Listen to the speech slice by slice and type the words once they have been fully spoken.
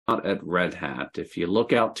at Red Hat, if you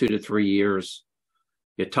look out 2 to 3 years,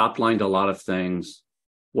 you top-lined a lot of things.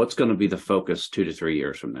 What's going to be the focus 2 to 3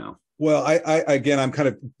 years from now? Well, again, I'm kind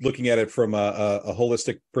of looking at it from a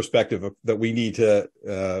holistic perspective that we need to,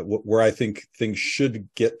 where I think things should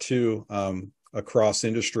get to across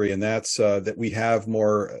industry, and that's that we have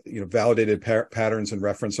more, validated patterns and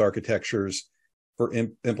reference architectures for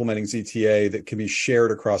implementing ZTA that can be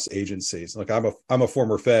shared across agencies. Like I'm a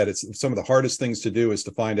former Fed. It's some of the hardest things to do is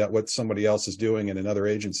to find out what somebody else is doing in another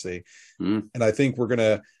agency, and I think we're going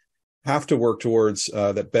to have to work towards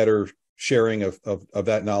that better sharing of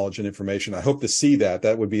that knowledge and information. I hope to see that.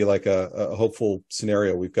 That would be like a hopeful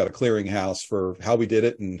scenario. We've got a clearinghouse for how we did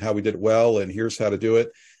it and how we did it well, and here's how to do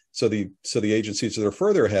it. So the agencies that are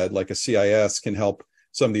further ahead, like a CIS, can help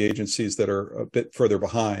some of the agencies that are a bit further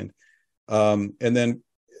behind. And then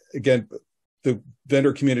again, the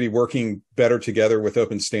vendor community working better together with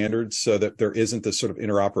open standards so that there isn't this sort of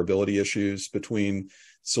interoperability issues between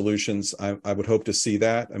solutions. I would hope to see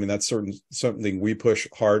that. I mean, that's something we push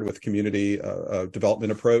hard with community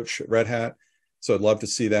development approach at Red Hat. So I'd love to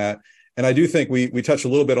see that. And I do think we touched a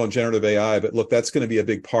little bit on generative AI, but look, that's going to be a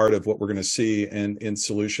big part of what we're going to see in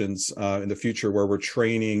solutions in the future, where we're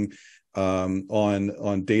training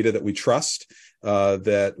on data that we trust,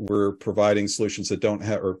 that we're providing solutions that don't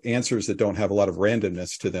have, or answers that don't have a lot of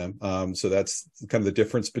randomness to them. So that's kind of the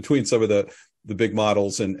difference between some of the big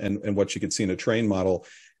models and what you could see in a trained model.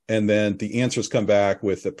 And then the answers come back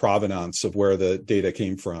with the provenance of where the data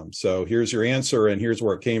came from. So here's your answer and here's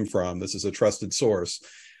where it came from. This is a trusted source.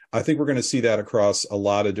 I think we're going to see that across a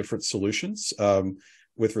lot of different solutions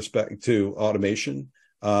with respect to automation.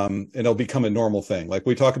 And it'll become a normal thing. Like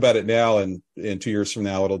we talk about it now, and in 2 years from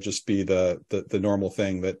now, it'll just be the normal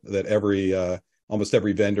thing that almost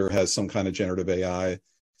every vendor has some kind of generative AI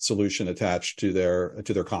solution attached to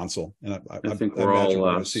their console. And I think we're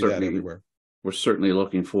all see that everywhere. We're certainly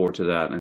looking forward to that.